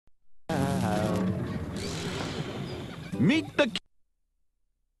Meet the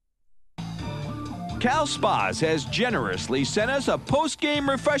Cal Spas has generously sent us a post-game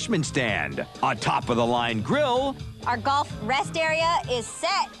refreshment stand, a top-of-the-line grill. Our golf rest area is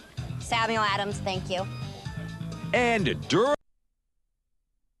set. Samuel Adams, thank you. And Give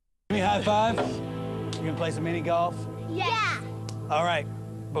me a high five. You gonna play some mini golf? Yeah. All right,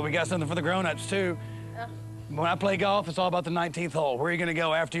 but we got something for the grown-ups too. When I play golf, it's all about the 19th hole. Where are you gonna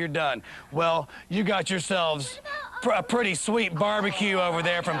go after you're done? Well, you got yourselves a pretty sweet barbecue over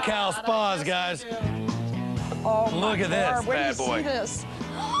there from Cal Spas, guys. Oh, look at this bad boy. This?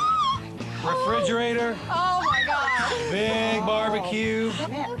 Refrigerator. Oh my God. Big barbecue.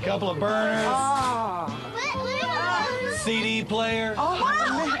 Couple of burners. Oh. CD player.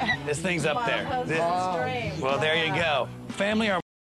 Oh, This thing's up there. Well, there you go. Family are